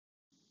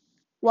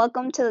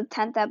Welcome to the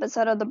 10th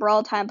episode of the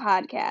Brawl Time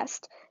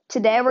podcast.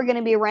 Today we're going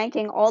to be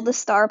ranking all the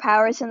star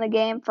powers in the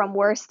game from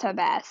worst to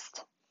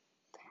best.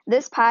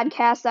 This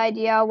podcast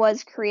idea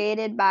was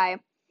created by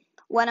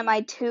one of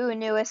my two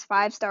newest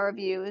 5-star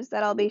reviews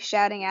that I'll be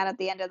shouting out at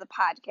the end of the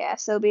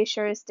podcast, so be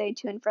sure to stay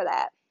tuned for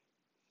that.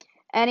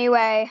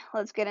 Anyway,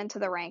 let's get into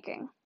the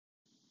ranking.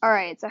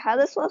 Alright, so how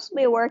this is supposed to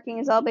be working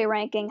is I'll be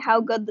ranking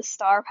how good the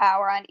star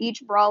power on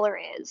each brawler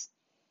is.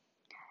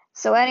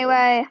 So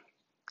anyway,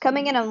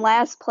 coming in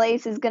last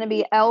place is going to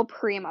be El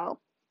Primo.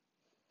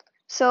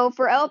 So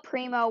for El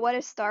Primo, what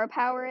his star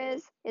power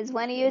is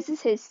when he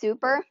uses his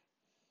super,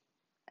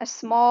 a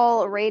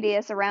small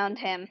radius around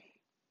him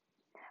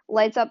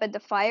lights up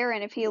into fire,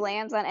 and if he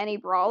lands on any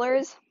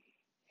brawlers,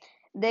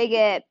 they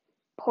get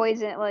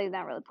poisoned, well,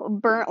 not really,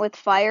 burnt with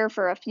fire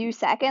for a few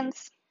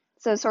seconds.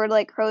 So sort of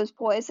like Crow's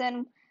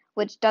poison,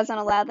 which doesn't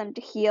allow them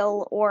to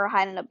heal or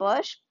hide in a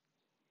bush.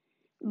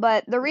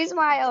 But the reason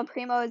why El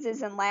Primo's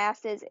is in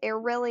last is it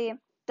really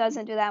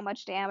doesn't do that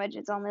much damage.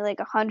 It's only like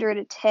 100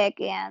 a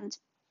tick, and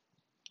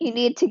you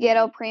need to get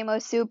El Primo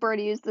super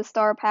to use the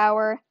star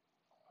power.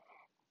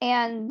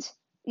 And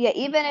yeah,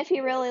 even if he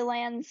really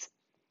lands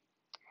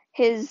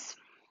his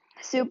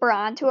super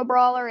onto a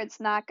brawler, it's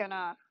not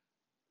gonna,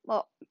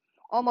 well,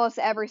 almost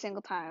every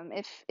single time,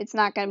 if it's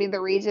not gonna be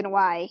the reason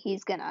why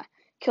he's gonna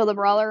kill the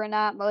brawler or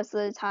not. Most of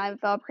the time,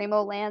 if El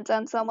Primo lands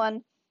on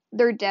someone,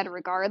 they're dead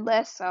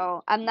regardless.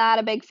 So I'm not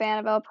a big fan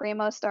of El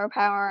Primo's star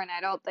power, and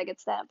I don't think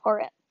it's that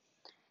important.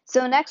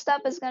 So next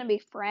up is gonna be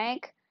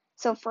Frank.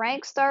 So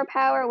Frank's star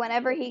power,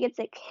 whenever he gets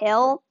a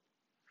kill,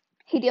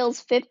 he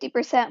deals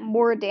 50%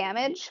 more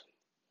damage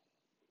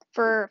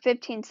for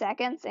 15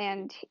 seconds,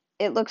 and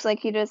it looks like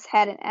he just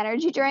had an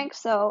energy drink.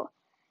 So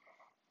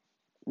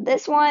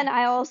this one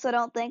I also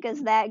don't think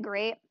is that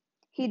great.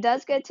 He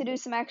does get to do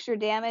some extra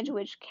damage,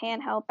 which can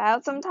help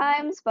out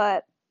sometimes,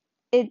 but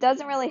it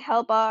doesn't really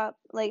help out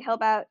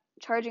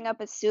charging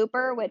up his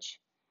super, which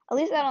at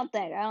least I don't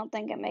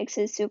think it makes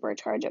his super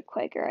charge up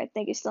quicker. I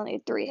think you still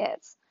need 3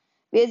 hits.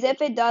 Because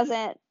if it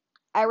doesn't,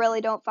 I really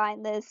don't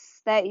find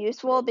this that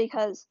useful,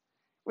 because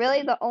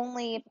really the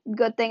only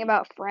good thing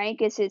about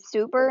Frank is his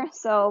super.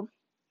 So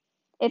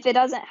if it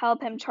doesn't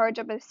help him charge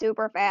up his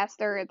super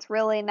faster, it's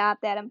really not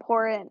that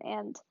important,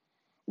 and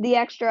the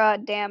extra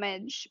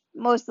damage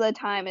most of the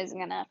time isn't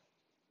gonna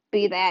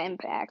be that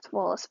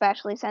impactful,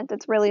 especially since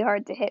it's really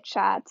hard to hit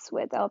shots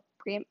without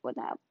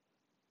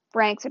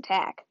Frank's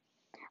attack.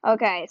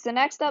 Okay, so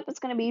next up it's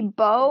gonna be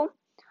Bo.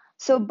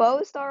 So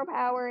Bo's star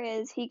power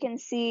is he can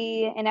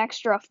see an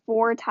extra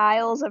 4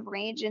 tiles of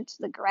range into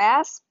the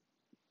grass.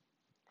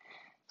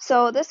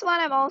 So this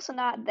one I'm also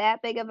not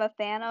that big of a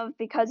fan of,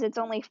 because it's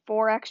only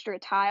 4 extra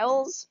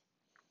tiles.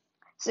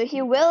 So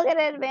he will get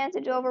an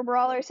advantage over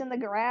brawlers in the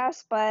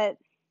grass, but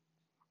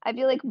I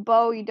feel like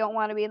Bo, you don't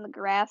want to be in the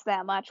grass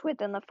that much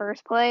with in the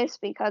first place,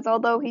 because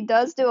although he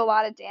does do a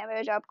lot of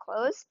damage up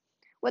close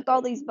with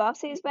all these buffs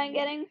he's been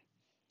getting,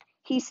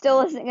 he still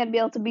isn't going to be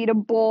able to beat a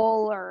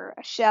Bull or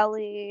a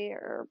Shelly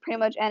or pretty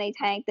much any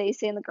tank that you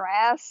see in the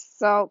grass.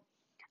 So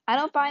I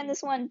don't find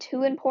this one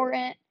too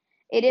important.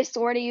 It is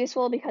sort of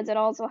useful because it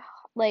also,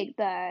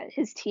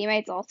 his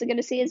teammates also get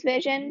to see his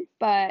vision,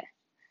 but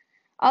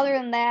other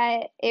than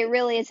that, it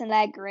really isn't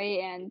that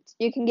great, and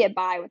you can get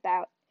by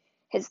without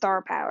his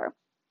star power.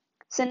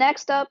 So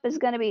next up is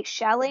going to be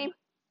Shelly.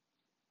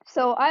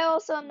 So I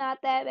also am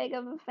not that big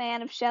of a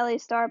fan of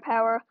Shelly's star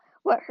power.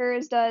 What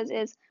hers does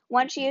is,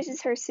 once she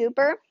uses her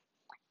super,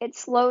 it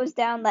slows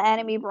down the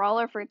enemy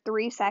brawler for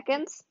 3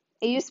 seconds.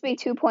 It used to be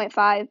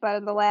 2.5, but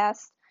in the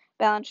last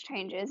balance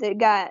changes, it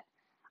got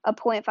a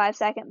 0.5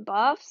 second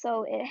buff.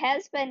 So it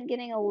has been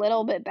getting a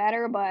little bit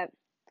better, but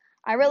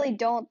I really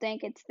don't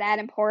think it's that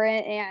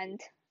important,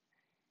 and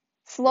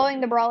slowing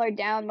the brawler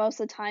down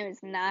most of the time is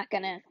not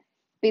going to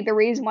be the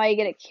reason why you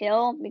get a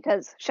kill,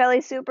 because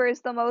Shelly's super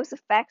is the most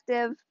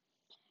effective,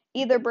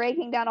 either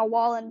breaking down a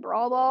wall in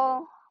Brawl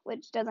Ball,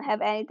 which doesn't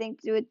have anything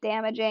to do with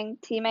damaging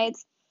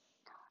teammates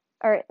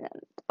or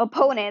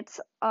opponents,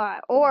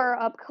 or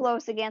up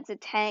close against a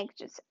tank,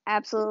 just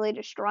absolutely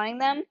destroying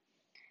them.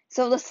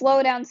 So the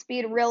slowdown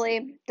speed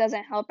really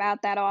doesn't help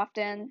out that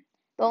often.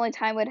 The only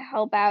time it would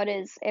help out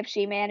is if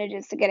she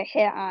manages to get a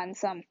hit on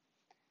some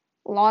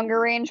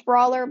longer range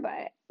brawler,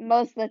 but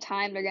most of the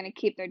time they're going to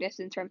keep their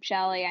distance from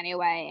Shelly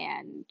anyway,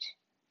 and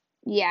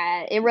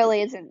yeah, it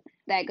really isn't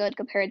that good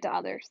compared to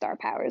other star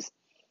powers.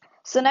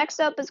 So next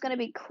up is going to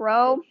be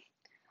Crow.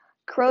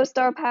 Crow's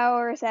star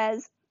power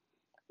says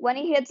when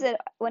he hits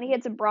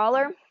a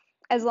brawler,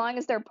 as long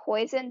as they're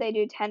poisoned, they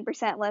do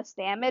 10% less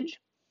damage.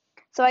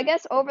 So I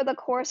guess over the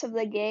course of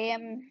the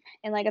game,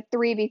 in like a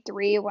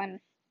 3v3, when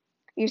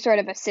you're sort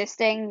of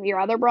assisting your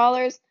other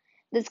brawlers,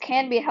 this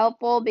can be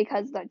helpful,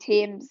 because the opponent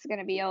team's going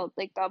to be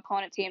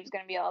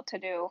able to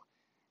do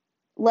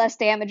less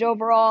damage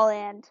overall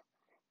and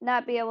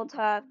not be able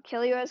to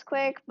kill you as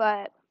quick.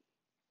 But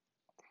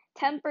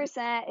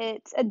 10%,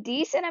 it's a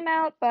decent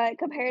amount, but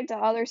compared to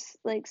other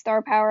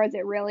star powers,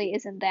 it really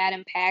isn't that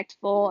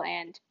impactful,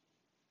 and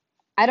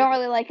I don't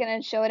really like it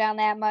in Showdown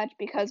that much,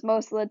 because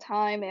most of the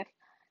time, if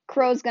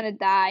Crow's gonna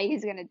die,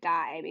 he's gonna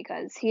die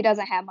because he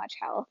doesn't have much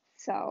health.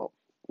 So,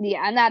 yeah,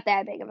 I'm not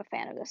that big of a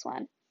fan of this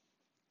one.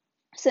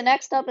 So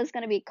next up is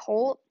gonna be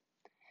Colt.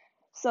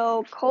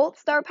 So Colt's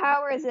star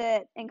power is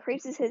it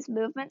increases his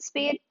movement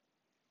speed.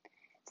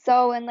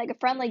 So in like a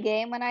friendly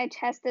game when I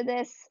tested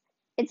this,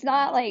 it's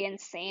not like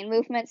insane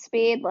movement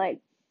speed. Like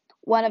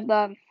one of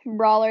the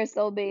brawlers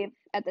they'll be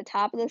at the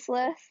top of this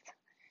list.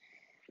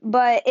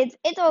 But it's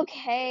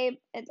okay.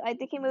 I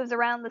think he moves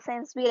around the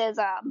same speed as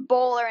a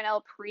Bull or an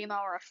El Primo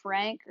or a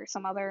Frank or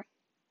some other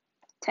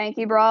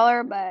tanky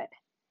brawler, but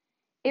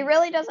it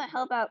really doesn't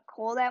help out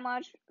Colt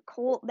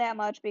that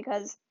much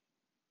because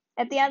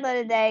at the end of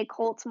the day,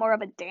 Colt's more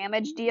of a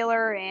damage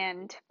dealer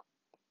and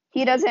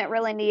he doesn't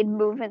really need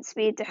movement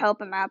speed to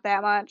help him out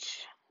that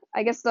much.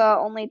 I guess the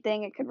only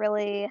thing it could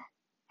really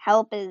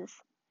help is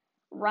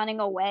running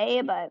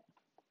away, but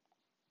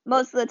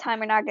most of the time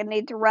you're not going to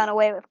need to run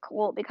away with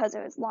Colt because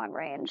of his long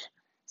range.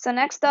 So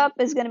next up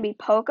is going to be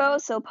Poco.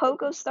 So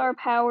Poco's star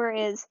power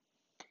is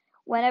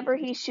whenever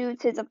he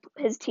shoots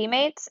his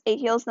teammates, it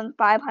heals them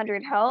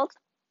 500 health.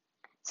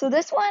 So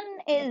this one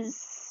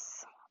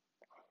is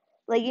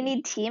like you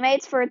need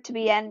teammates for it to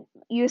be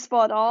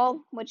useful at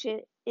all, which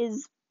it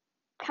is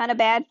kind of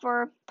bad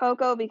for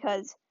Poco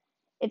because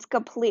it's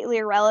completely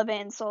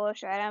irrelevant in Solo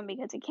Showdown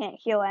because he can't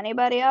heal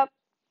anybody up.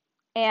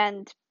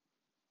 And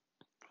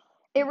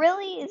it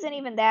really isn't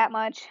even that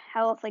much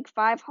health, like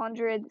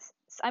 500.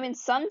 I mean,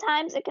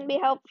 sometimes it can be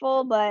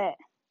helpful, but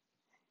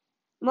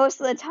most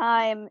of the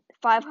time,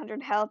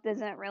 500 health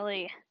isn't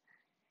really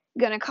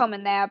gonna come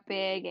in that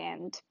big,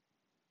 and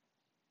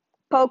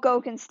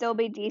Poco can still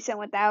be decent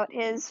without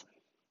his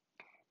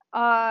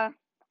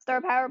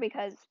star power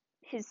because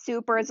his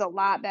super is a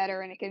lot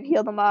better and it can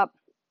heal them up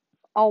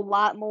a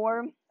lot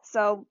more.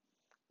 So,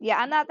 yeah,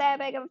 I'm not that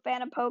big of a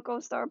fan of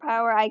Poco's star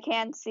power. I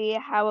can see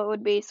how it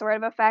would be sort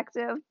of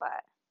effective,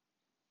 but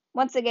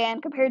once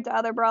again, compared to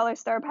other brawler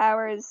star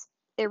powers,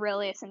 it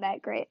really isn't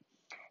that great.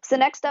 So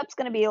next up's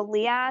going to be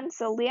Leon.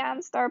 So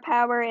Leon's star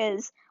power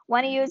is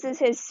when he uses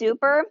his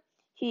super,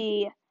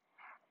 he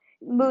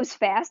moves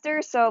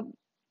faster. So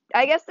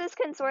I guess this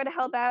can sort of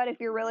help out if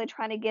you're really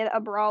trying to get a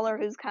brawler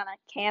who's kind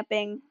of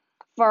camping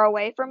far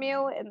away from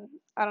you in,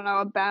 I don't know,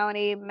 a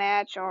bounty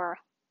match or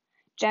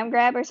gem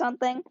grab or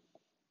something.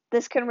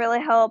 This can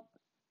really help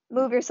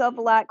move yourself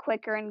a lot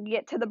quicker and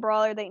get to the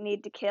brawler that you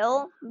need to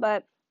kill.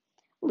 But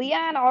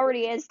Leon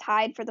already is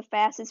tied for the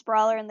fastest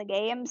brawler in the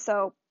game,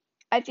 so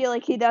I feel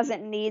like he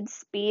doesn't need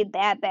speed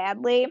that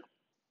badly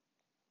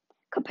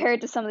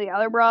compared to some of the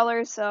other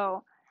brawlers,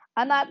 so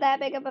I'm not that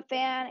big of a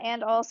fan,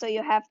 and also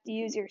you have to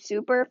use your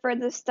super for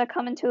this to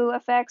come into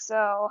effect,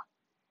 so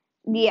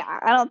yeah,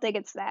 I don't think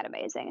it's that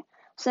amazing.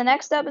 So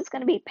next up is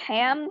going to be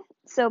Pam.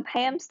 So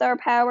Pam's star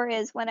power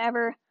is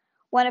whenever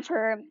one of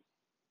her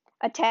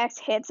attacks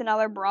hits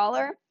another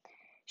brawler,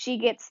 she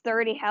gets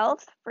 30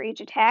 health for each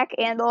attack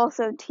and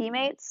also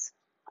teammates.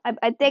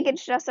 I think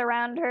it's just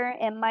around her.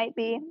 It might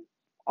be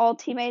all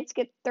teammates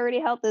get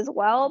 30 health as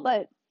well,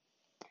 but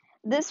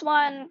this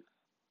one,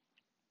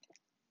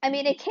 I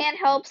mean, it can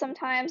help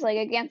sometimes, like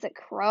against a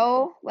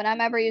Crow. When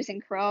I'm ever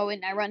using Crow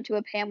and I run to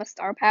a Pam with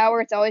star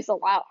power, it's always a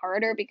lot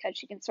harder because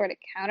she can sort of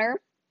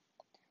counter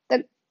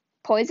the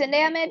poison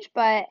damage,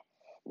 but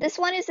this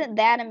one isn't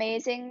that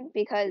amazing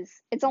because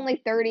it's only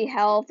 30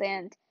 health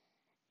and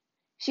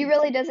she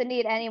really doesn't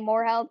need any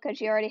more health because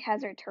she already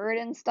has her turret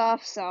and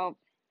stuff, so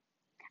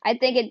I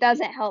think it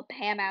doesn't help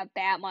Pam out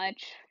that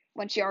much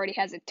when she already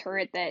has a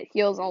turret that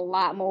heals a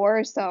lot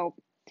more, so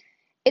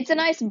it's a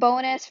nice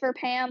bonus for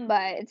Pam,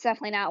 but it's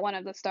definitely not one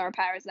of the star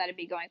powers that I'd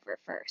be going for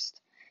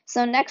first.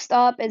 So next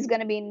up is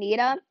going to be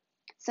Nita.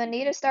 So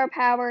Nita's star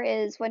power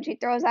is when she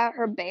throws out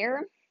her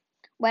bear.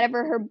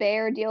 Whenever her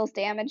bear deals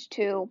damage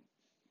to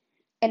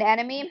an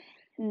enemy,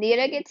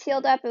 Nita gets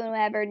healed up, and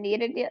whenever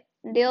Nita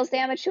deals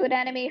damage to an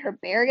enemy, her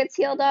bear gets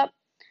healed up.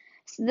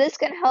 So this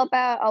can help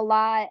out a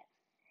lot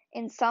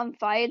in some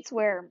fights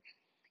where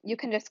you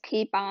can just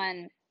keep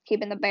on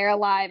keeping the bear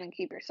alive and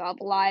keep yourself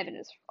alive and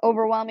just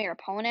overwhelm your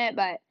opponent,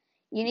 but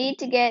you need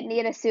to get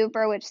Nita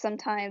super, which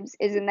sometimes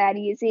isn't that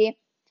easy.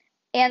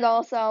 And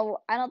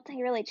also, I don't think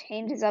it really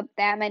changes up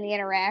that many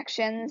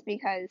interactions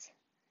because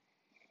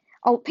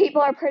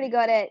people are pretty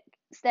good at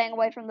staying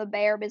away from the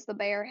bear because the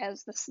bear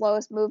has the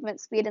slowest movement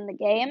speed in the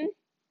game.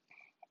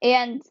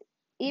 And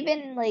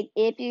even like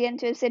if you get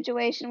into a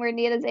situation where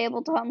Nita's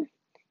able to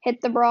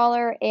hit the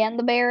brawler and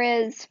the bear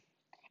is,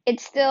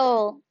 it's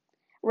still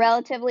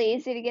relatively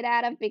easy to get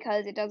out of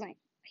because it doesn't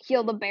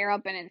heal the bear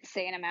up an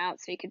insane amount,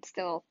 so you could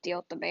still deal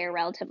with the bear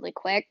relatively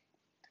quick.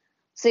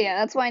 So yeah,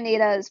 that's why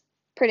Nita is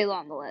pretty low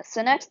on the list.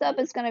 So next up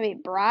is going to be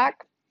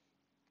Brock.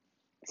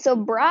 So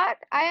Brock,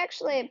 I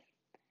actually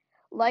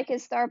like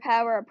his star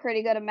power a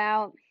pretty good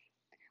amount.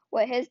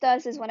 What his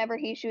does is whenever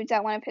he shoots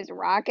out one of his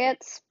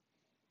rockets,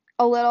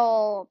 a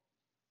little,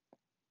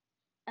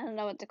 I don't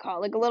know what to call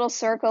it, like a little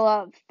circle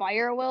of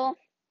fire will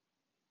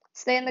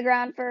stay in the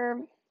ground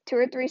for 2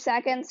 or 3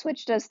 seconds,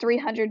 which does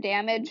 300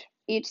 damage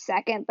each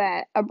second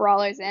that a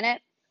brawler's in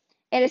it.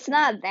 And it's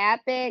not that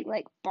big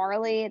like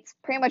Barley. It's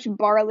pretty much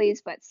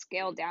Barley's, but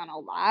scaled down a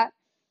lot.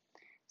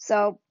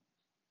 So,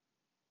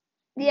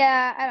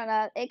 yeah, I don't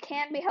know. It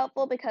can be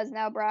helpful because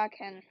now Brock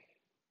can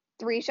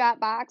three-shot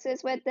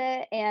boxes with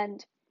it,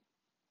 and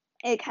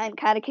it can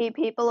kind of keep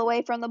people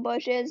away from the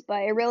bushes,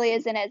 but it really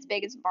isn't as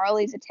big as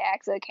Barley's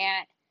attack, so it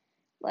can't,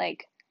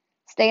 like,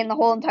 stay in the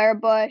whole entire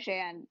bush,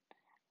 and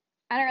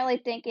I don't really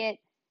think it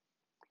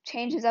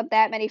changes up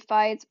that many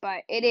fights,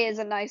 but it is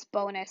a nice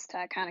bonus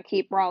to kind of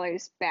keep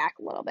brawlers back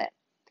a little bit.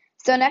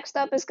 So next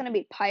up is going to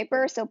be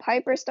Piper. So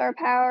Piper's star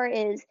power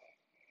is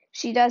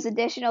she does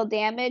additional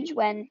damage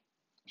when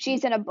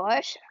she's in a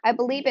bush. I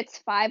believe it's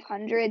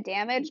 500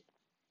 damage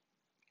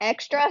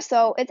extra,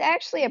 so it's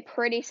actually a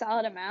pretty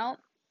solid amount.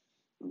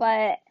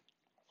 But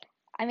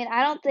I mean,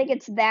 I don't think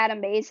it's that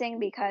amazing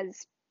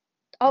because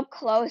up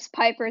close,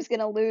 Piper's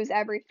gonna lose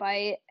every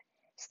fight,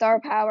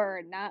 star power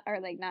or not, or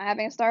like not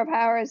having a star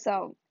power,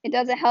 so it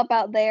doesn't help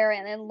out there.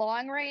 And in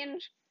long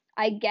range,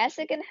 I guess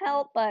it can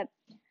help, but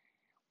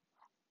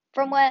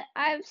from what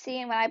I've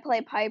seen when I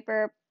play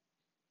Piper,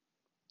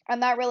 I'm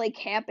not really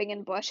camping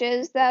in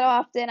bushes that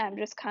often. I'm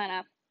just kind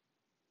of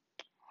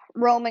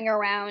roaming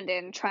around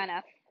and trying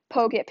to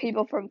poke at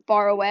people from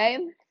far away.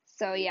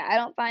 So yeah, I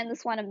don't find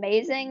this one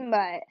amazing,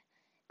 but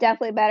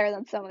definitely better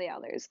than some of the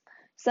others.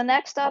 So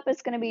next up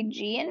is going to be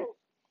Gene.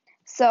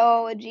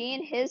 So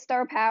Gene, his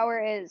star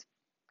power is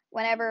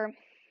whenever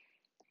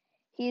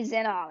he's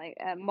in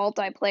a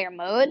multiplayer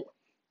mode,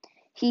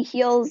 he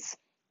heals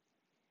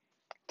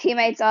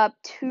teammates up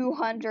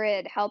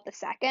 200 health a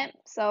second.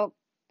 So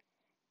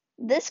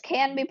this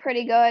can be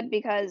pretty good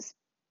because,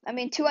 I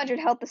mean, 200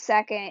 health a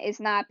second is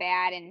not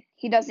bad, and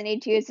he doesn't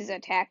need to use his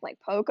attack like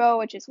Poco,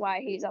 which is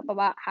why he's up a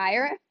lot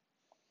higher.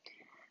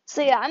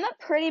 So yeah, I'm a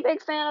pretty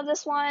big fan of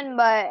this one,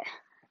 but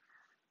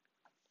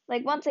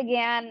like once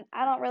again,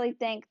 I don't really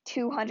think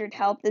 200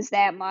 health is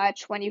that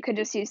much when you could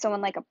just use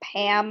someone like a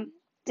Pam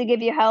to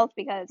give you health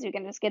because you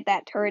can just get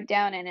that turret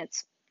down and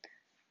it's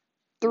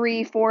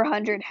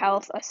 400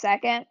 health a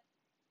second.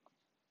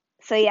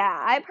 So yeah,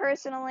 I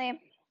personally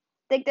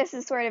think this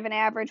is sort of an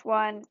average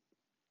one.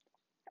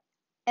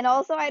 And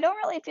also, I don't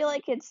really feel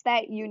like it's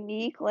that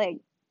unique. Like,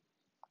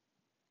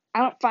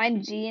 I don't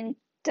find Gene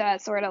to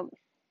sort of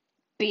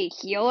be a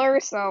healer,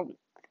 so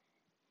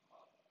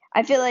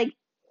I feel like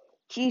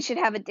he should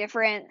have a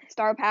different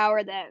star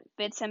power that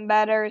fits him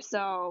better.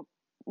 So,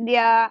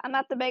 yeah, I'm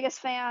not the biggest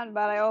fan,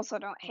 but I also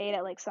don't hate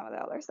it like some of the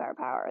other star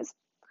powers.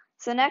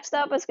 So, next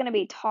up is going to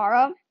be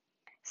Tara.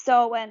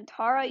 So, when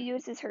Tara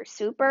uses her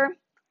super,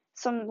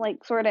 some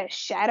like sort of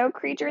shadow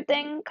creature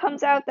thing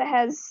comes out that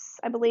has,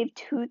 I believe,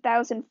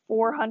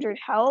 2,400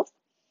 health.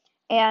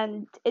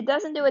 And it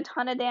doesn't do a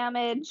ton of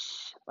damage.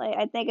 Like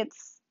I think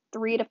it's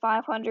 3 to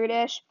 500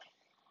 ish.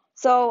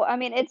 So I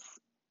mean, it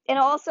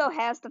also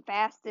has the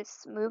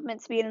fastest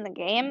movement speed in the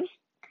game.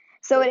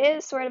 So it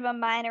is sort of a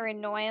minor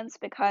annoyance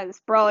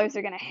because brawlers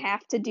are gonna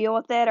have to deal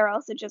with it, or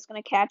else it's just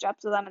gonna catch up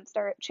to them and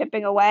start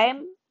chipping away.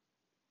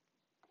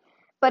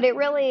 But it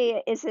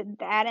really isn't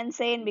that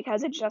insane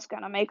because it's just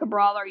gonna make a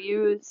brawler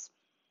use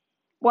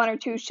one or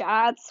two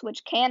shots,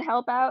 which can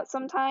help out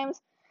sometimes,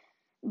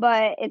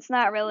 but it's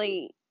not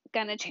really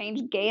gonna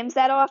change games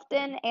that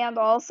often. And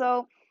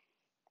also,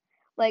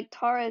 like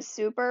Tara's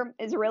super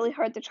is really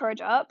hard to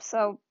charge up,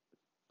 so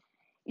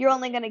you're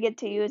only gonna get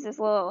to use this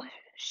little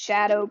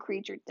shadow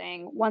creature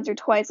thing once or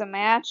twice a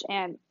match,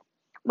 and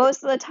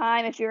most of the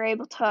time, if you're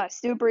able to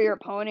super your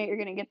opponent, you're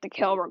gonna get the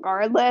kill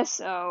regardless.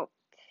 So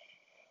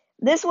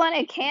this one,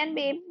 it can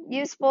be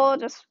useful,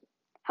 just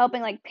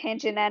helping like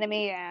pinch an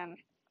enemy and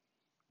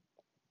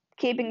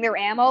keeping their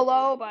ammo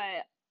low,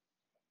 but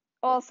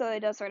also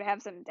it does sort of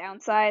have some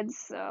downsides.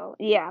 So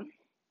yeah.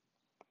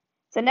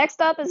 So next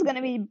up is going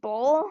to be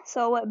Bull.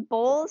 So what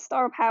Bull's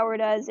star power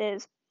does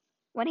is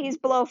when he's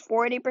below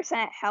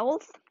 40%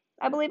 health,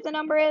 I believe the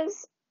number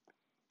is.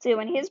 So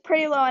when he's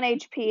pretty low on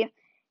HP,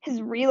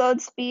 his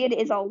reload speed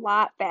is a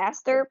lot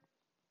faster.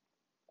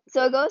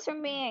 So it goes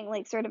from being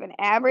like sort of an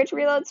average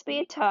reload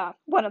speed to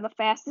one of the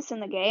fastest in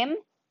the game.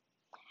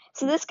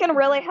 So this can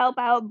really help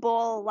out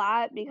Bull a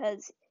lot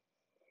because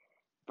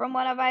from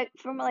what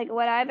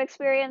I've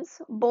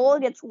experienced, Bull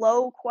gets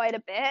low quite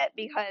a bit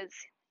because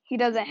he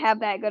doesn't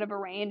have that good of a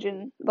range,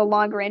 and the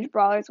longer range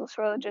brawlers will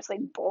sort of just like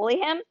bully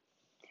him.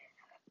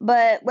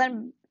 But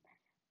when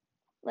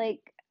like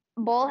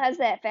Bull has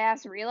that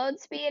fast reload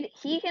speed,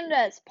 he can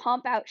just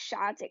pump out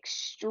shots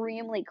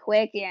extremely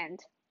quick, and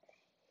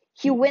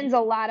he wins a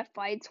lot of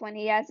fights when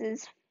he has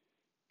his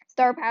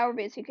star power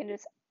because he can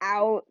just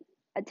out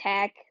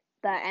attack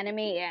the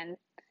enemy, and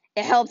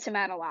it helps him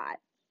out a lot.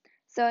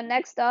 So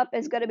next up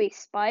is going to be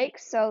Spike.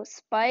 So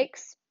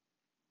Spike's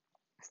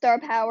star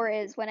power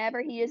is whenever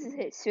he uses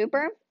his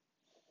super,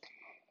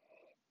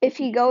 if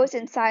he goes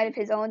inside of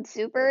his own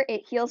super,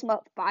 it heals him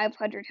up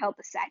 500 health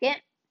a second.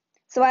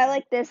 So I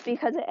like this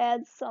because it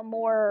adds some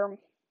more,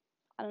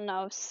 I don't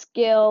know,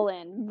 skill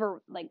and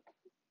like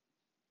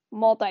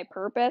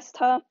multi-purpose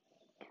to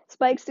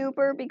Spike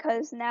super,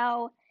 because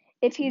now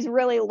if he's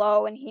really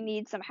low and he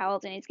needs some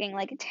health and he's getting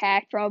like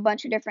attacked from a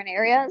bunch of different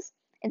areas,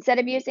 instead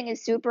of using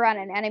his super on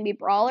an enemy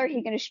brawler,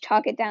 he can just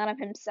chuck it down on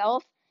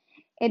himself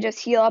and just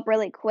heal up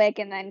really quick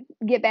and then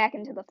get back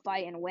into the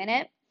fight and win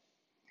it.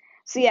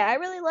 So yeah, I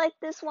really like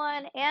this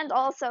one, and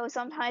also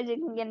sometimes you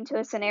can get into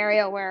a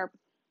scenario where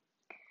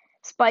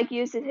Spike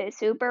uses his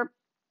super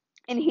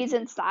and he's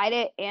inside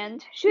it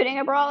and shooting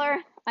a brawler.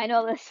 I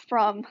know this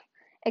from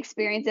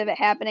experience of it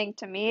happening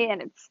to me,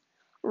 and it's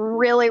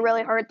really,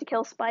 really hard to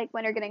kill Spike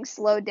when you're getting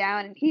slowed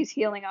down and he's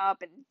healing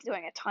up and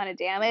doing a ton of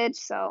damage.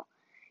 So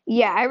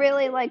yeah, I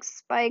really like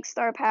Spike's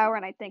star power,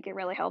 and I think it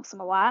really helps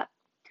him a lot.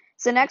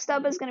 So next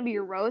up is going to be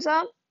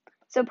Rosa.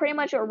 So pretty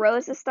much what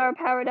Rosa's star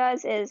power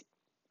does is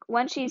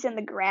when she's in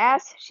the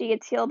grass, she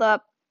gets healed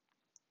up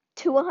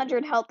to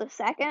 100 health a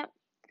second.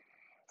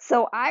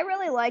 So I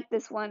really like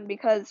this one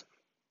because,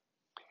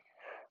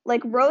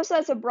 like, Rosa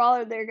as a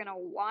brawler, they're going to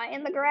want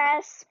in the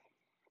grass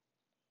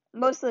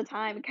most of the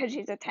time because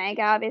she's a tank,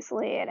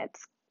 obviously, and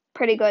it's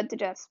pretty good to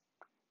just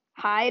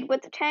hide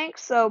with the tank.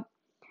 So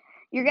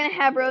you're going to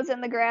have Rosa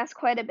in the grass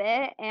quite a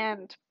bit,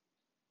 and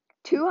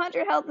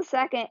 200 health a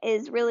second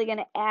is really going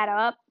to add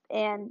up,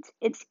 and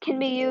it can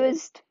be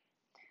used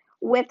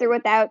with or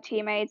without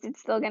teammates.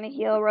 It's still going to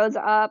heal Rosa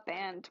up,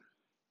 and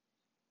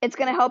it's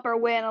going to help her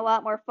win a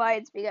lot more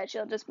fights because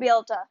she'll just be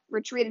able to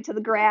retreat into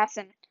the grass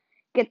and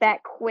get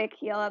that quick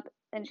heal up,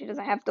 and she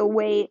doesn't have to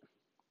wait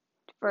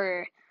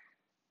for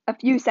a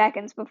few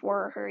seconds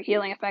before her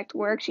healing effect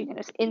works. She can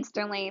just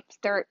instantly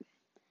start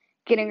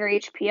getting her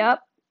HP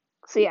up.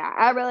 So yeah,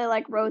 I really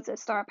like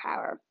Rosa's star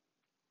power.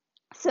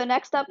 So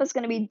next up is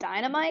going to be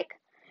Dynamite.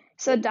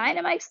 So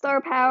Dynamite's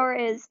star power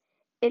is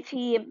if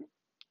he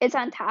is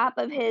on top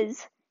of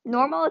his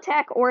normal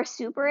attack or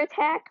super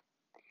attack,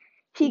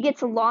 he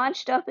gets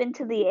launched up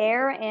into the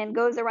air and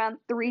goes around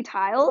 3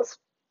 tiles.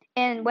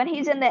 And when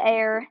he's in the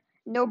air,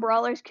 no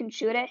brawlers can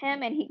shoot at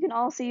him, and he can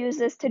also use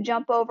this to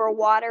jump over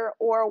water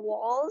or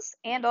walls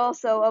and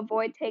also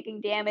avoid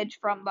taking damage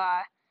from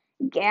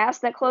gas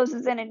that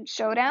closes in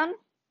Showdown.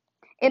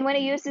 And when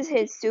he uses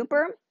his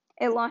super,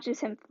 it launches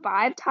him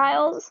 5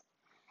 tiles.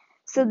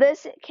 So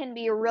this can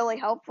be really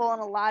helpful in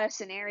a lot of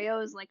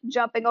scenarios, like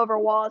jumping over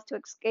walls to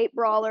escape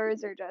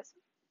brawlers or just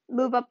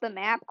move up the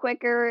map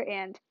quicker.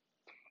 And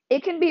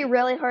it can be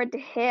really hard to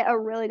hit a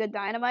really good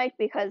Dynamite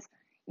because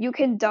you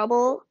can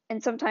double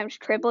and sometimes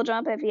triple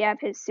jump if you have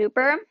his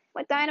super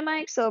with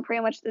Dynamite. So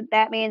pretty much what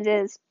that means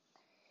is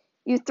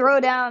you throw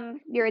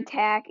down your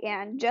attack,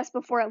 and just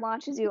before it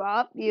launches you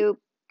up, you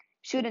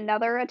shoot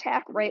another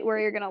attack right where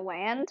you're going to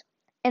land.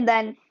 And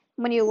then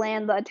when you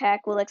land, the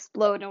attack will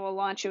explode and will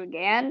launch you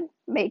again,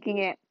 making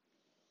it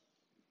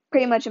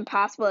pretty much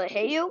impossible to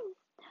hit you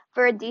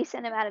for a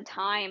decent amount of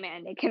time.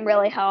 And it can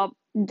really help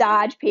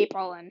dodge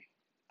people and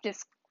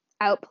just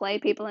outplay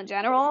people in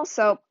general.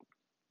 So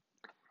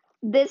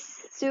this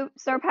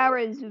star power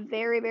is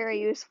very,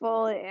 very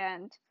useful,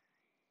 and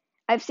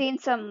I've seen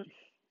some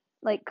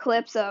like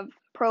clips of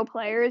pro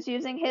players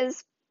using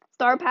his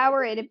star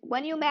power, and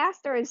when you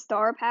master his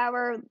star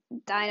power,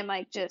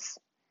 Dynamite just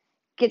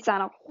gets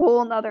on a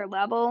whole nother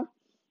level,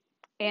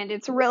 and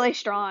it's really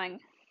strong.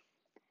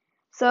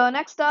 So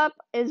next up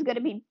is going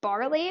to be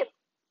Barley.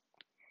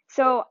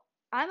 So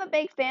I'm a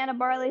big fan of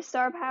Barley's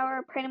star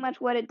power. Pretty much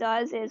what it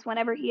does is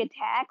whenever he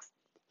attacks,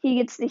 he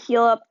gets to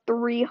heal up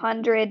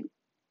 300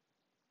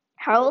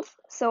 health.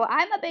 So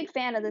I'm a big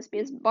fan of this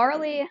because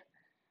Barley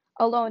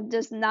alone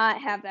does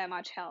not have that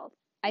much health.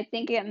 I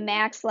think at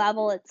max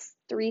level it's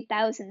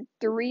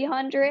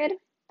 3,300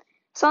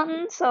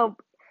 something. So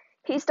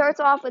he starts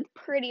off with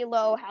pretty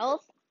low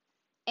health.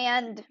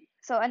 And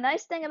so a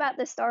nice thing about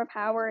this star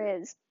power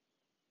is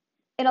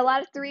in a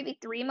lot of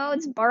 3v3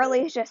 modes,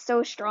 Barley is just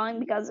so strong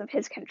because of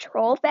his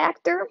control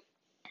factor.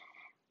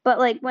 But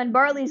like when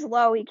Barley's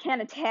low, he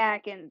can't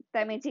attack, and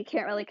that means he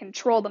can't really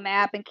control the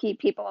map and keep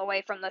people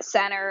away from the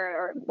center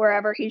or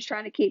wherever he's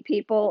trying to keep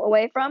people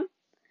away from.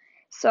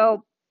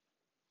 So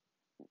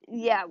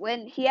yeah,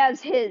 when he has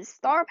his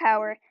star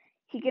power,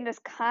 he can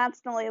just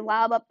constantly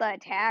lob up the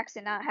attacks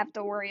and not have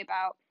to worry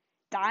about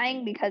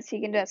dying because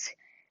he can just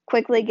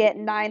quickly get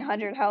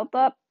 900 health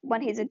up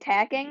when he's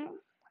attacking.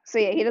 So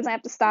yeah, he doesn't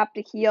have to stop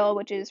to heal,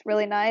 which is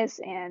really nice,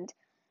 and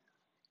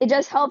it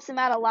just helps him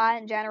out a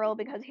lot in general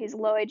because he's a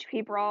low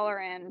HP brawler,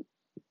 and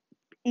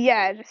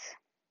yeah, it just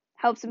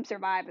helps him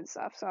survive and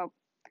stuff. So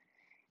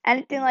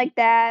anything like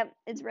that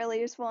is really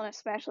useful, and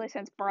especially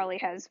since Barley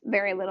has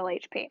very little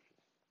HP.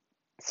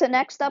 So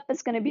next up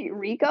is going to be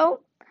Rico.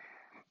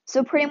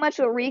 So pretty much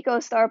what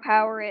Rico's star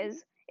power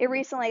is, it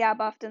recently got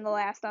buffed in the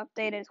last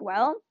update as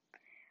well.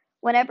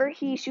 Whenever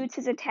he shoots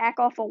his attack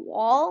off a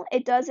wall,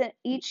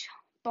 each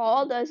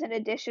ball does an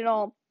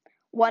additional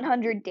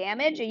 100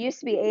 damage. It used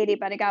to be 80,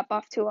 but it got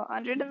buffed to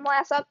 100 in the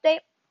last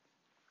update.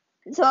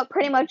 So it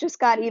pretty much just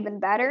got even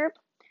better.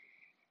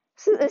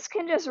 So this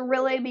can just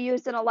really be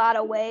used in a lot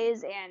of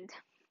ways, and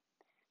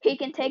he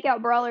can take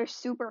out brawlers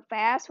super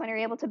fast when you're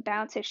able to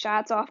bounce his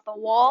shots off the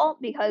wall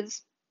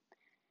because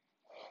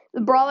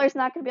the brawler's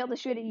not going to be able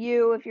to shoot at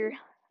you if you're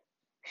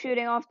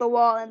shooting off the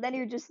wall, and then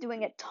you're just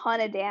doing a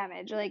ton of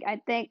damage. Like,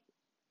 I think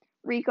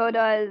Rico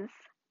does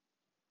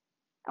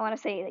I want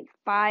to say like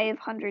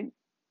 500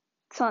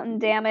 something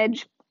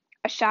damage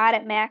a shot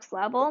at max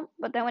level,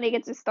 but then when he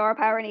gets his star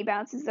power and he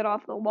bounces it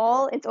off the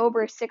wall, it's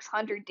over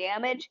 600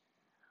 damage,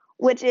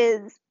 which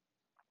is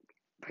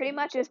pretty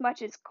much as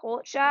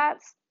Colt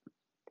shots.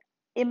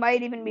 It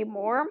might even be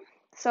more.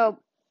 So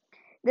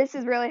this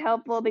is really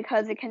helpful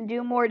because it can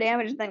do more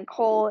damage than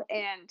Colt,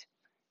 and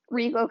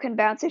Rico can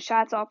bounce his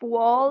shots off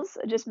walls,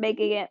 just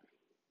making it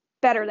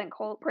better than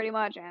Colt pretty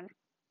much and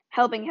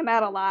helping him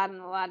out a lot in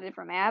a lot of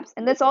different maps.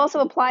 And this also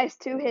applies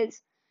to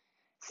his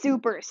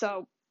super.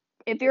 So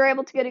if you're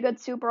able to get a good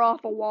super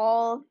off a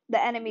wall,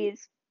 the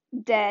enemy's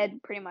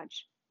dead pretty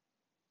much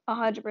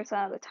 100%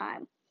 of the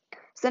time.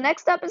 So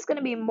next up is going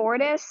to be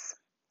Mortis.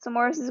 So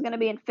Mortis is going to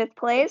be in 5th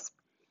place.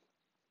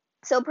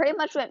 So pretty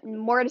much what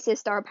Mortis'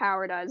 star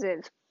power does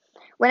is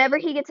whenever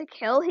he gets a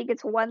kill, he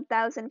gets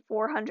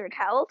 1,400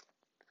 health.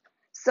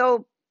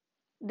 So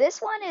this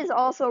one is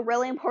also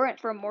really important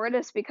for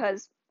Mortis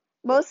because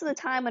most of the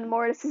time when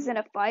Mortis is in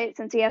a fight,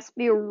 since he has to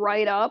be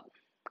right up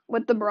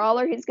with the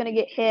brawler, he's going to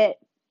get hit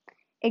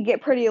and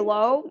get pretty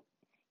low,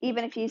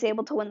 even if he's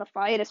able to win the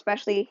fight,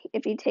 especially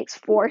if he takes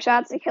 4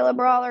 shots to kill a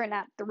brawler and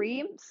not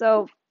 3.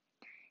 So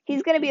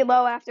he's going to be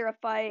low after a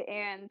fight,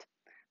 and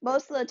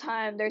most of the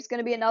time there's going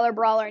to be another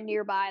brawler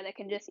nearby that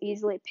can just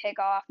easily pick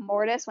off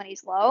Mortis when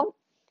he's low.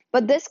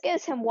 But this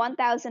gives him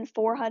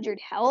 1,400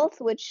 health,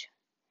 which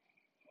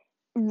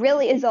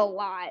really is a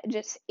lot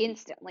just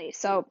instantly.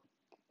 So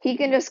he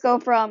can just go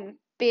from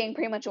being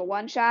pretty much a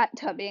one-shot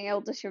to being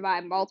able to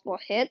survive multiple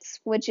hits,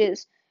 which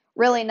is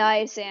really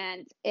nice,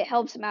 and it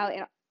helps him out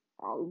in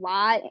a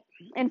lot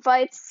in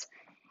fights.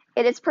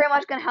 It is pretty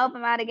much going to help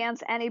him out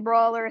against any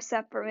brawler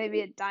except for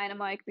maybe a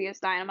Dynamite, because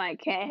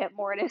Dynamite can't hit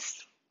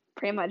Mortis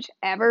pretty much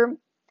ever.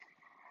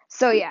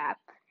 So yeah,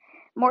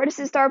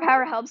 Mortis' star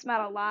power helps him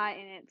out a lot,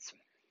 and it's,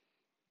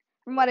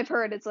 from what I've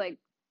heard, it's like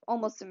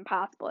almost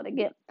impossible to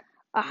get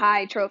a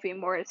high trophy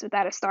Mortis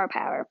without a star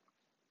power.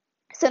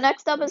 So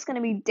next up is going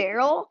to be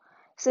Daryl.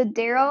 So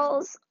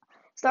Daryl's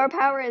star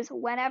power is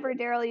whenever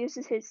Daryl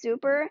uses his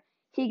super,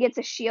 he gets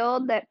a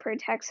shield that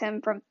protects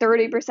him from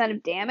 30%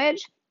 of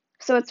damage.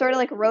 So it's sort of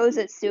like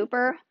Rose's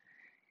super,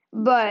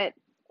 but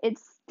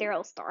it's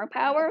Daryl's star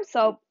power.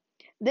 So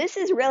this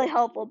is really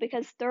helpful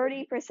because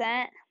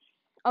 30%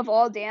 of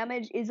all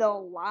damage is a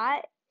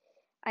lot.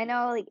 I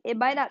know, like, it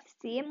might not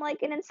seem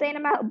like an insane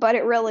amount, but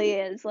it really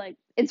is. Like,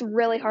 it's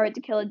really hard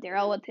to kill a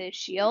Daryl with his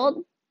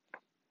shield.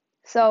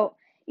 So,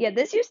 yeah,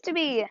 this used to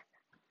be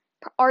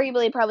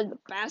arguably probably the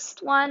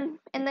best one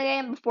in the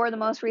game before the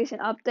most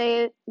recent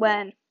update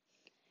when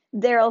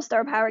Daryl's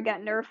star power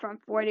got nerfed from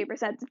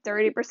 40% to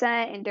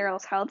 30% and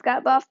Daryl's health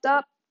got buffed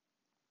up.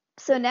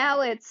 So now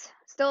it's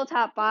still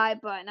top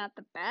 5, but not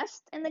the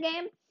best in the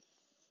game.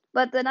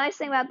 But the nice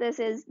thing about this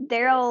is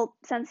Daryl,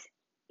 since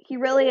he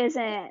really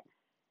isn't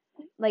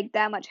like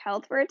that much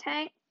health for a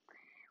tank,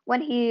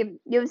 when he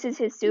uses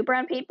his super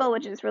on people,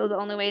 which is really the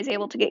only way he's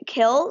able to get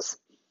kills,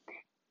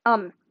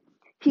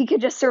 he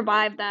could just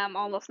survive them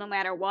almost no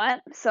matter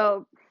what.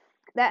 So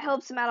that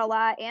helps him out a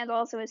lot, and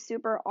also his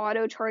super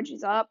auto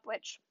charges up,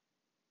 which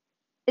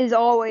is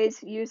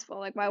always useful.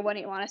 Like, why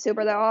wouldn't you want a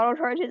super that auto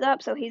charges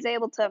up? So he's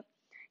able to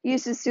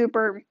use his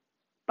super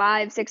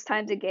 5-6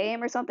 times a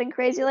game or something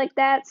crazy like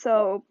that.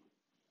 So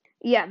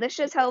yeah, this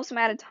just helps him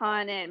out a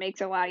ton, and it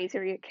makes it a lot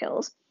easier to get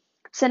kills.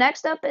 So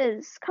next up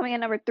is, coming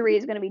in number 3,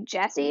 is going to be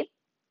Jessie.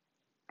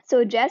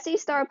 So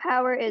Jessie's star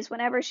power is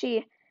whenever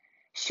she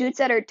shoots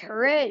at her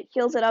turret,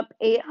 heals it up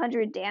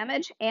 800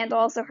 damage, and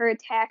also her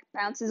attack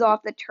bounces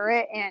off the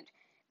turret and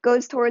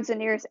goes towards the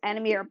nearest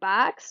enemy or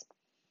box.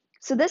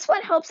 So this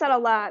one helps out a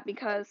lot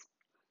because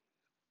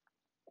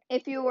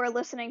if you were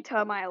listening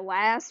to my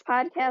last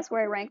podcast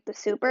where I ranked the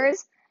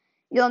supers,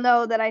 you'll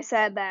know that I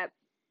said that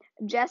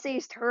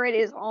Jessie's turret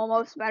is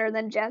almost better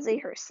than Jessie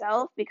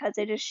herself because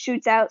it just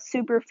shoots out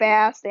super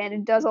fast and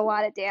it does a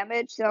lot of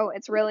damage, so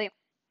it's really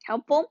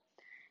helpful.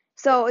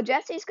 So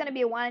Jessie's going to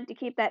be wanting to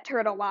keep that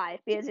turret alive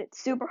because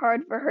it's super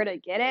hard for her to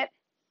get it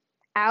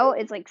out.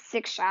 It's like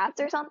 6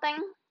 shots or something.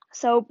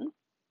 So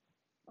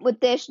with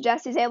this,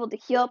 Jessie's able to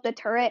heal up the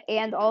turret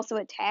and also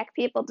attack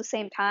people at the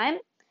same time.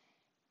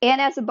 And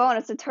as a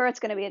bonus, the turret's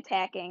going to be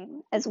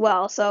attacking as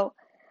well. So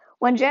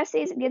when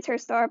Jessie gets her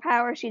star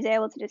power, she's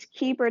able to just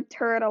keep her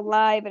turret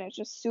alive, and it's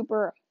just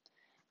super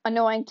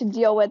annoying to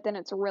deal with, and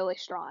it's really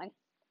strong.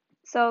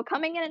 So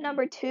coming in at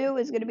number 2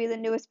 is going to be the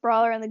newest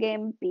brawler in the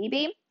game,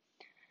 Bibi.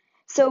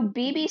 So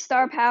Bibi's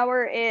star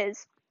power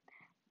is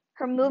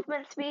her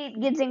movement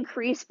speed gets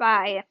increased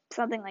by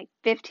something like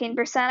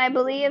 15%, I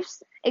believe.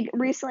 It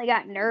recently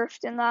got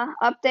nerfed in the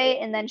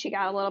update, and then she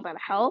got a little bit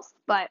of health,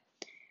 but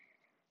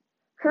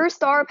her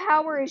star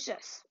power is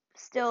just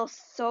still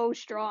so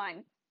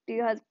strong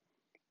because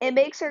it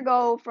makes her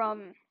go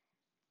from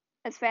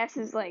as fast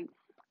as like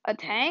a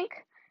tank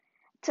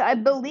to, I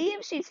believe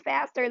she's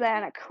faster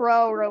than a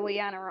Crow or a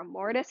Leon or a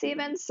Mortis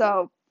even.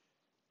 So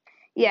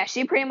yeah,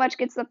 she pretty much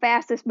gets the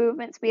fastest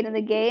movement speed in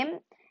the game.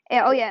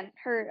 And, oh yeah,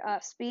 her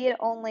speed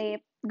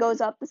only goes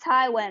up this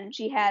high when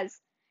she has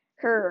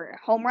her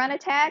home run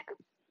attack,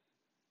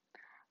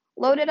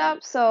 loaded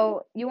up,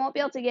 so you won't be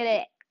able to get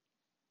it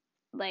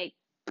like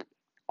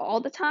all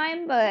the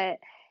time, but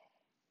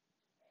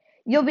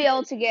you'll be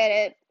able to get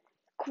it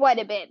quite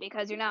a bit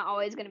because you're not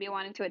always going to be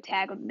wanting to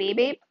attack with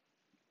BB.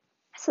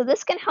 So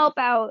this can help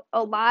out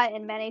a lot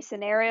in many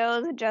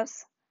scenarios.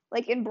 Just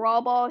like in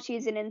Brawl Ball,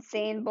 she's an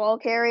insane ball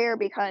carrier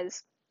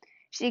because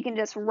she can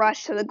just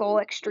rush to the goal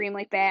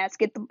extremely fast,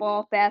 get the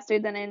ball faster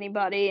than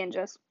anybody, and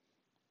just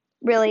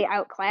really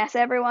outclass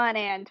everyone.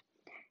 And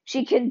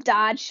she can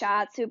dodge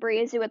shots super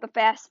easy with the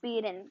fast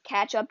speed and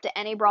catch up to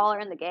any brawler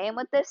in the game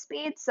with this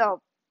speed.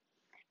 So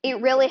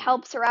it really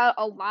helps her out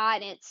a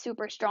lot, and it's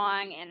super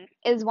strong, and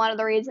is one of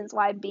the reasons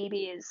why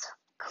BB is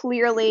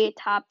clearly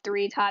top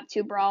 3, top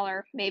 2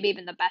 brawler, maybe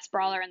even the best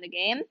brawler in the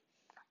game.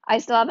 I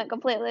still haven't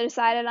completely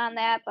decided on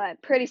that,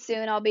 but pretty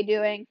soon I'll be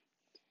doing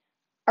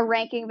a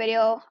ranking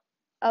video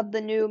of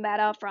the new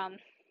meta from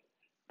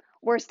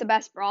worst to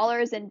best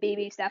brawlers, and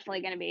BB's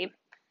definitely going to be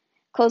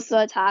close to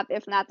the top,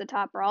 if not the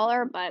top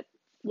brawler. But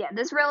yeah,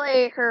 this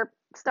really, her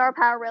star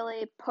power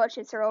really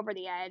pushes her over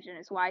the edge, and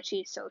is why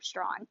she's so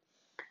strong.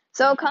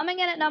 So coming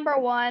in at number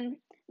 1,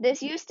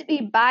 this used to be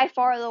by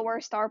far the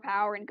worst star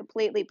power and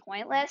completely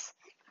pointless,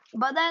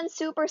 but then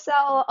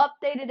Supercell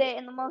updated it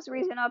in the most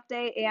recent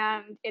update,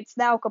 and it's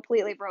now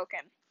completely broken.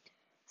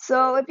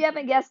 So if you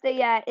haven't guessed it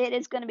yet, it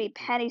is going to be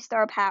Penny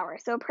Star Power.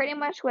 So pretty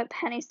much what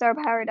Penny Star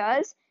Power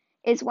does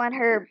is when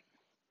her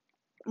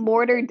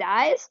mortar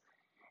dies,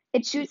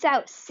 it shoots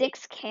out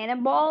 6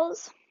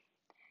 cannonballs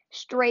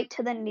straight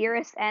to the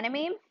nearest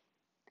enemy.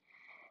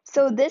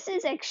 So this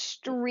is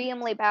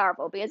extremely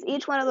powerful because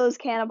each one of those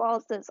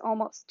cannonballs does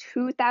almost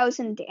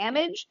 2,000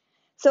 damage.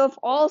 So if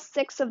all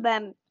 6 of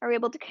them are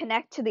able to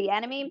connect to the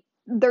enemy,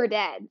 they're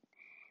dead.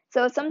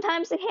 So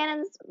sometimes the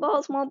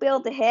cannonballs won't be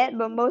able to hit,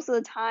 but most of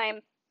the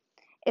time,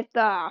 if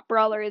the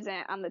brawler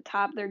isn't on the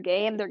top of their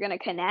game, they're going to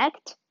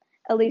connect.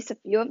 At least a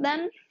few of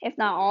them, if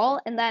not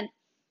all. And then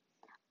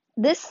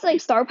this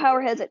like star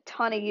power has a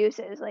ton of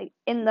uses. Like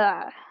in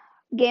the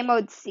game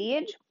mode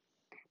Siege,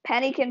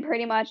 Penny can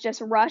pretty much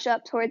just rush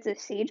up towards the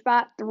siege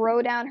bot,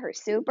 throw down her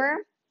super,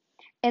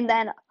 and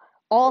then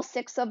all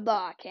 6 of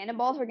the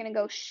cannonballs are going to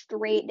go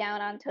straight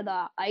down onto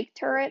the Ike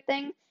turret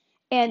thing,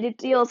 and it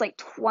deals like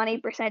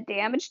 20%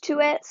 damage to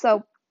it.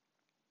 So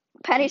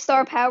Penny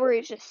Star Power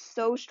is just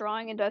so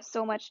strong and does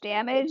so much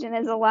damage, and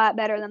is a lot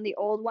better than the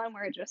old one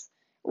where it just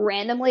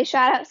randomly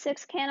shot out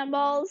 6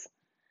 cannonballs.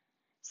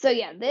 So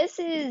yeah, this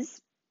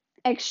is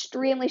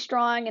extremely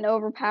strong and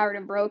overpowered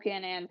and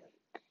broken, and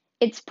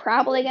it's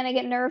probably going to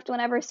get nerfed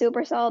whenever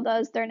Supercell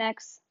does their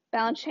next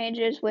balance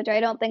changes, which I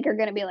don't think are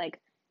going to be like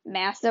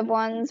massive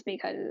ones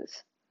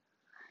because.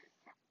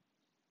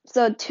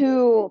 So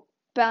 2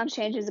 balance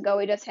changes ago,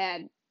 we just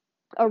had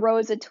a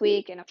Rosa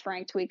tweak and a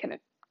Frank tweak and a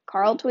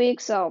Carl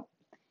tweak. So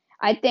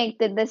I think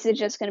that this is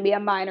just going to be a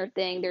minor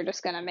thing. They're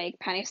just going to make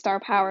Penny Star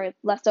Power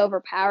less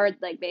overpowered.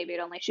 Like maybe it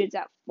only shoots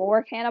out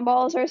 4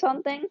 cannonballs or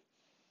something.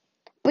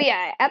 But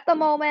yeah, at the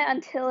moment,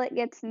 until it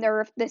gets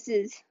nerfed, this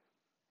is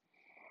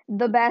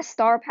the best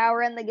star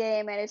power in the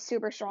game, and is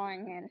super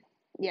strong and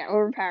yeah,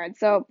 overpowered.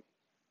 So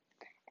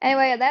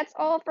anyway, that's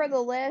all for the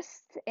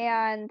list,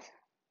 and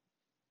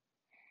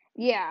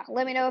yeah,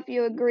 let me know if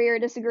you agree or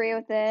disagree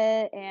with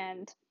it,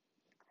 and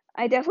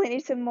I definitely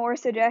need some more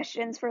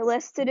suggestions for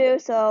lists to do,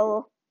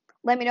 so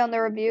let me know in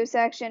the review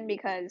section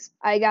because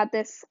I got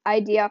this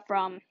idea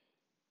from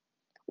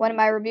one of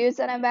my reviews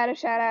that I'm about to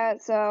shout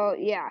out. So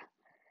yeah,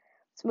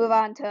 let's move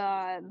on to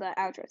the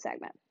outro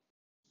segment.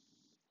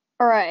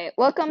 Alright,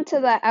 welcome to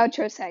the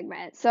outro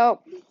segment. So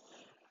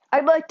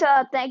I'd like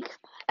to thank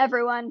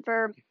everyone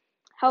for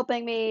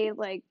helping me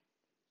like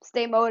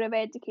stay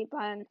motivated to keep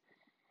on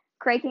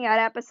cranking out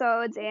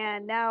episodes,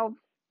 and now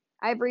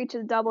I've reached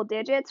the double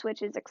digits,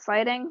 which is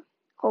exciting.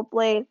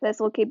 Hopefully this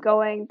will keep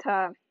going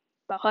to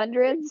the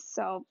hundreds.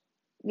 So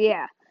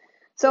yeah.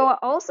 So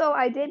also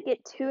I did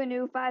get 2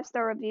 new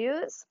 5-star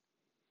reviews.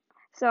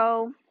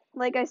 So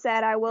like I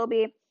said, I will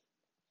be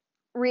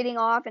reading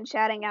off and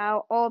shouting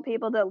out all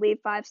people that leave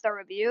 5-star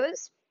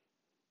reviews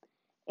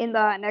in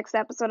the next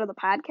episode of the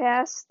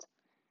podcast.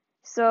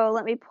 So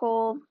let me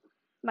pull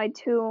my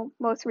 2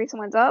 most recent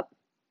ones up.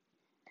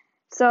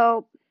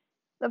 So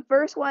the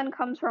first one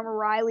comes from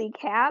Riley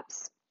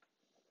Caps,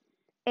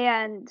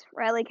 and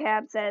Riley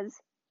Caps says,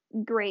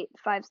 "Great,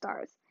 5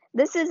 stars.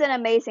 This is an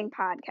amazing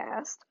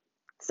podcast."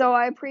 So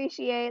I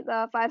appreciate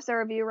the 5-star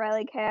review,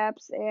 Riley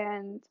Caps,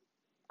 and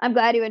I'm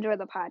glad you enjoyed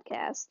the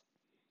podcast.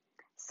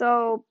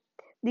 So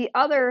the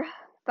other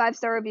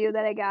 5-star review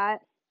that I got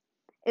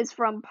is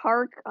from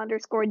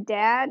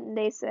Park_Dad, and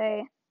they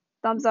say,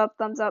 thumbs up,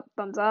 thumbs up,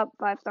 thumbs up,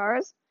 5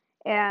 stars.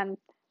 And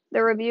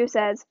the review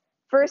says,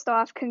 "First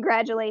off,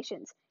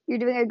 congratulations. You're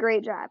doing a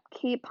great job.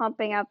 Keep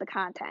pumping out the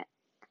content.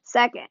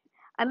 Second,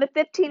 I'm a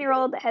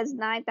 15-year-old that has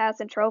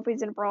 9,000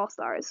 trophies in Brawl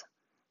Stars.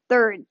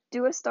 Third,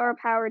 do a star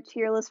power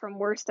tier list from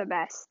worst to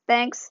best.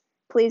 Thanks.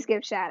 Please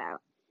give shout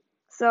out."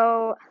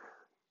 So,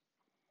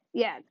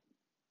 yeah,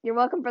 you're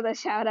welcome for the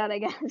shout out, I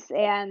guess.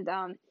 And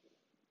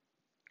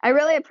I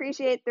really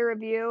appreciate the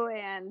review,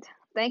 and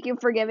thank you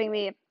for giving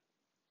me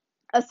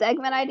a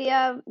segment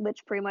idea,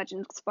 which pretty much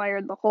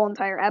inspired the whole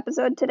entire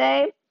episode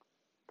today.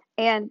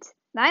 And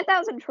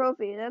 9,000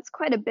 trophies, that's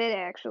quite a bit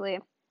actually.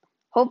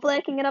 Hopefully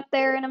I can get up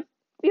there in a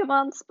few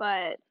months,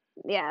 but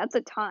yeah, that's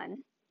a ton.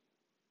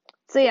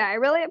 So yeah, I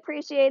really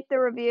appreciate the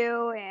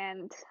review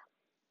and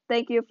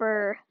thank you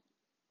for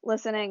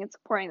listening and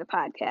supporting the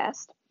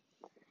podcast.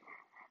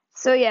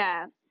 So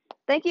yeah,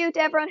 thank you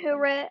to everyone who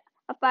wrote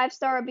a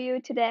 5-star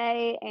review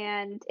today.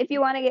 And if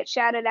you want to get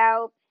shouted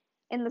out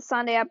in the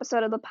Sunday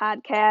episode of the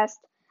podcast,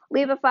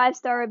 leave a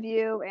 5-star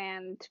review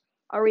and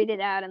I'll read it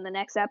out in the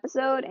next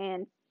episode.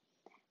 And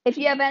if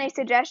you have any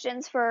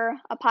suggestions for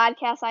a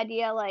podcast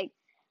idea like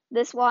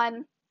this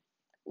one,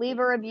 leave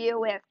a review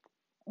with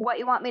what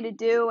you want me to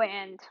do.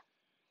 And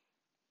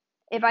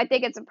if I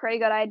think it's a pretty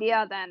good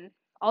idea, then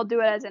I'll do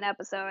it as an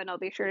episode and I'll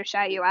be sure to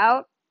shout you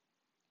out.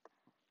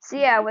 So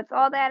yeah, with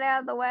all that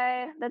out of the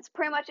way, that's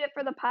pretty much it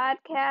for the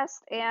podcast,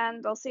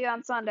 and I'll see you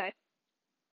on Sunday.